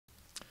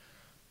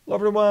Hello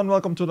everyone,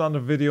 welcome to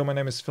another video. My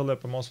name is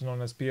Philip, I'm also known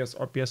as PS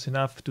or PS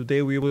Enough.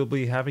 Today we will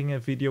be having a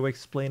video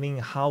explaining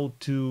how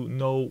to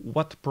know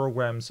what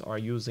programs are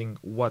using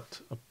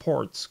what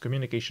ports,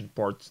 communication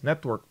ports,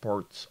 network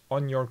ports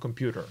on your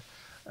computer.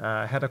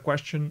 I had a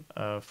question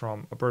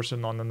from a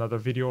person on another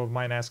video of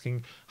mine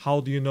asking, how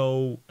do you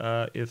know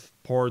if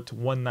port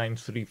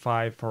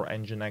 1935 for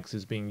Nginx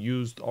is being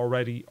used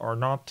already or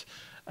not?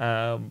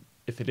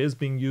 If it is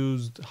being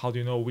used, how do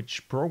you know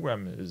which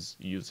program is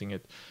using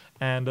it?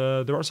 And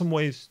there are some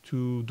ways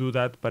to do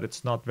that, but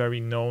it's not very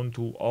known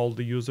to all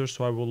the users.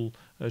 So I will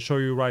show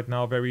you right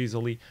now very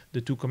easily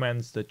the two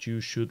commands that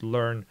you should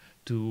learn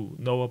to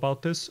know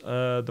about this.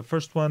 The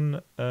first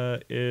one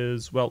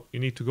is, well, you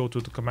need to go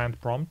to the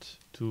command prompt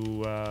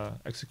to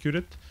execute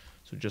it.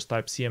 So just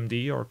type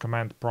cmd or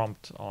command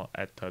prompt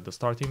at the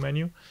starting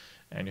menu,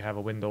 and you have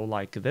a window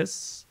like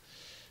this.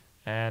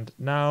 And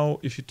now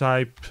if you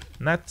type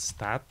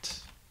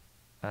netstat,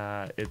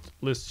 it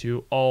lists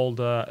you all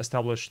the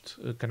established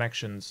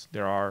connections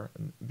there are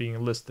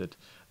being listed.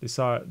 These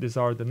are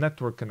the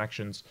network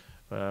connections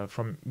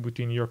from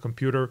between your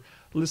computer,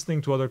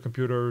 listening to other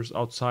computers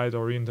outside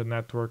or in the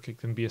network. It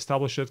can be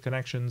established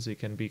connections, it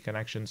can be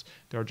connections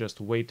that are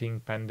just waiting,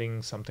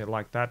 pending, something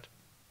like that.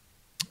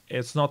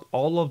 It's not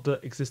all of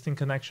the existing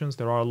connections.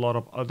 There are a lot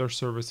of other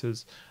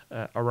services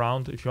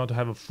around. If you want to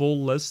have a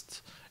full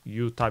list,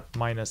 you type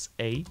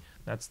 -a,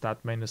 that's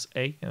that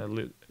 -a, and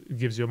it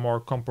gives you a more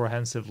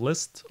comprehensive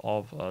list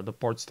of the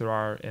ports that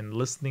are in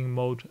listening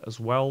mode as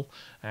well,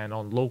 and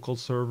on local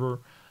server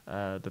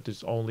that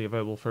is only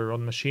available for your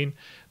own machine.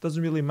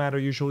 Doesn't really matter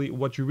usually.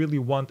 What you really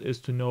want is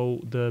to know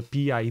the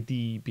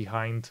PID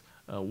behind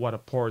what a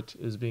port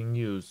is being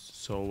used.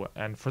 So,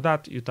 and for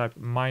that you type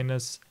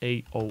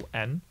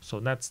 -aon, so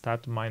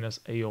netstat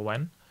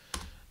 -aon,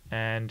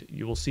 and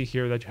you will see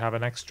here that you have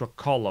an extra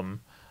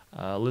column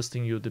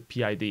listing you the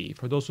PID.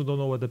 For those who don't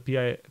know what the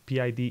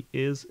PID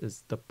is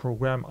the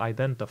program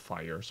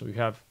identifier. So you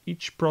have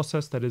each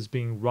process that is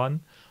being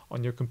run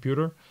on your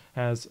computer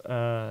has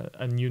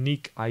a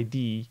unique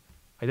ID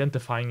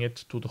identifying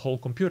it to the whole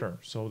computer,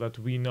 so that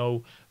we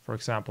know, for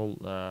example,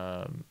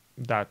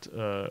 that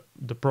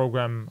the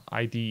program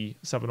ID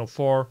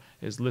 704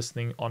 is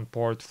listening on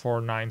port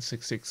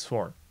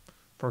 49664.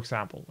 For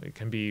example, it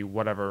can be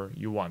whatever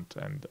you want,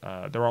 and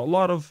there are a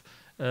lot of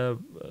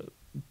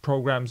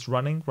programs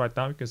running right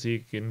now. You can see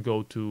you can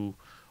go to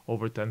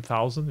over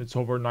 10,000. It's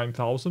over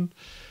 9,000.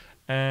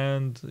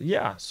 And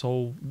yeah,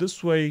 so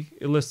this way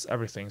it lists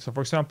everything. So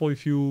for example,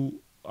 if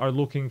you are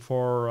looking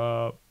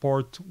for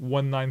port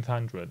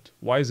 1900,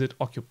 why is it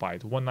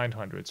occupied?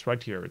 1900, it's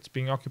right here. It's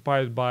being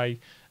occupied by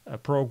a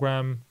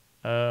program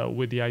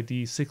with the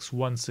ID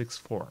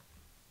 6164.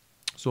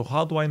 So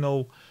how do I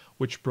know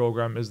which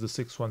program is the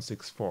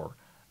 6164?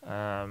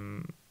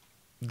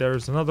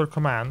 There's another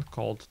command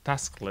called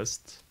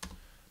tasklist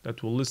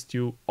that will list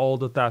you all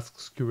the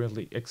tasks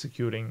currently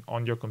executing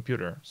on your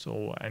computer.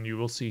 So, and you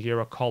will see here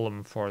a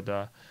column for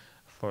the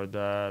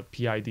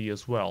PID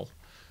as well.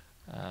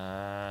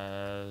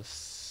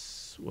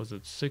 Was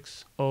it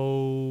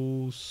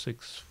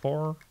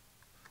 6064?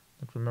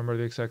 Don't remember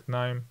the exact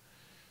name.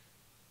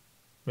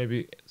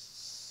 Maybe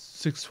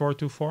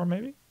 6424,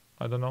 maybe?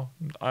 I don't know.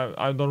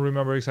 I don't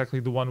remember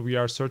exactly the one we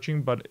are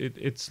searching, but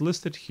it's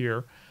listed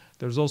here.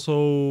 There's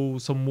also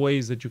some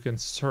ways that you can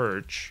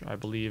search. I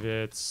believe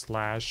it's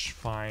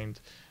 /find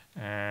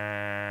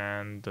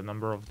and the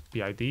number of the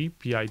PID.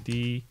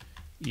 PID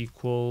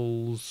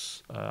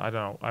equals, I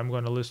don't know. I'm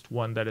going to list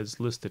one that is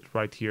listed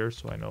right here,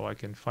 so I know I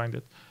can find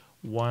it.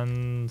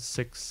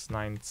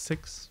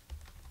 1696.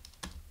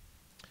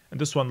 And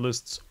this one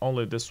lists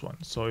only this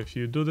one. So if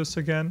you do this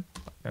again,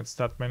 that's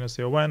that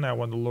 -aon, I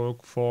want to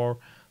look for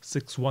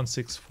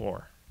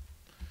 6164.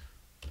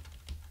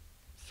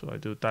 So I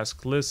do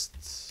task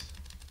lists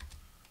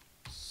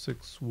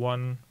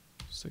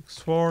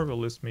 6164 will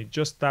list me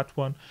just that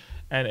one,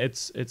 and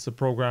it's a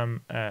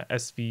program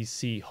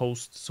SVC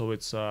host. So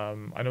it's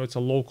I know it's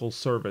a local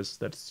service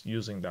that's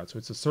using that. So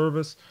it's a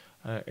service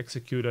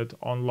executed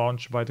on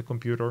launch by the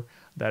computer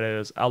that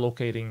is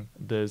allocating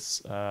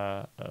this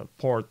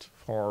port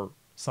for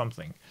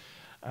something.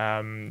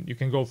 You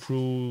can go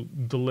through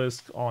the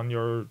list on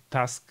your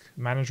task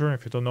manager.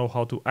 If you don't know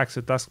how to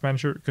exit task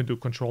manager, you can do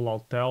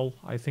Control-Alt-L.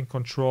 I think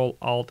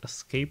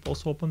Control-Alt-Escape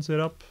also opens it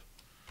up.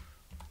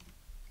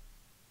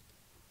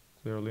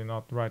 Clearly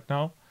not right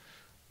now,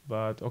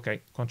 but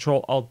okay,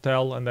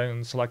 Control-Alt-L and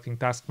then selecting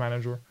task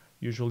manager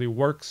usually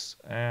works,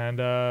 and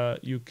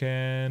you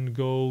can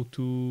go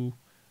to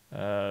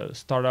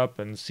startup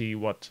and see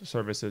what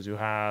services you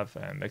have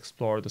and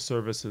explore the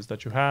services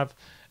that you have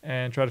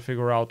and try to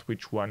figure out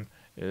which one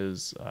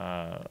is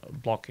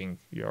blocking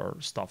your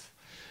stuff.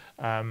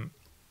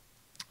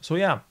 So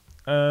yeah,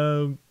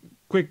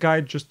 quick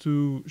guide just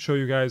to show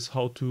you guys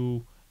how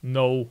to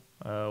know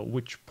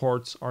which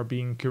ports are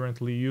being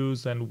currently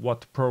used and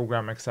what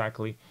program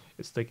exactly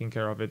is taking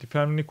care of it. If you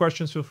have any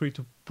questions, feel free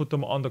to put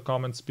them on the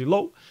comments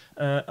below.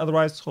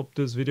 Otherwise, hope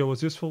this video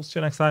was useful. See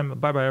you next time.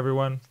 Bye bye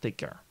everyone. Take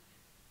care.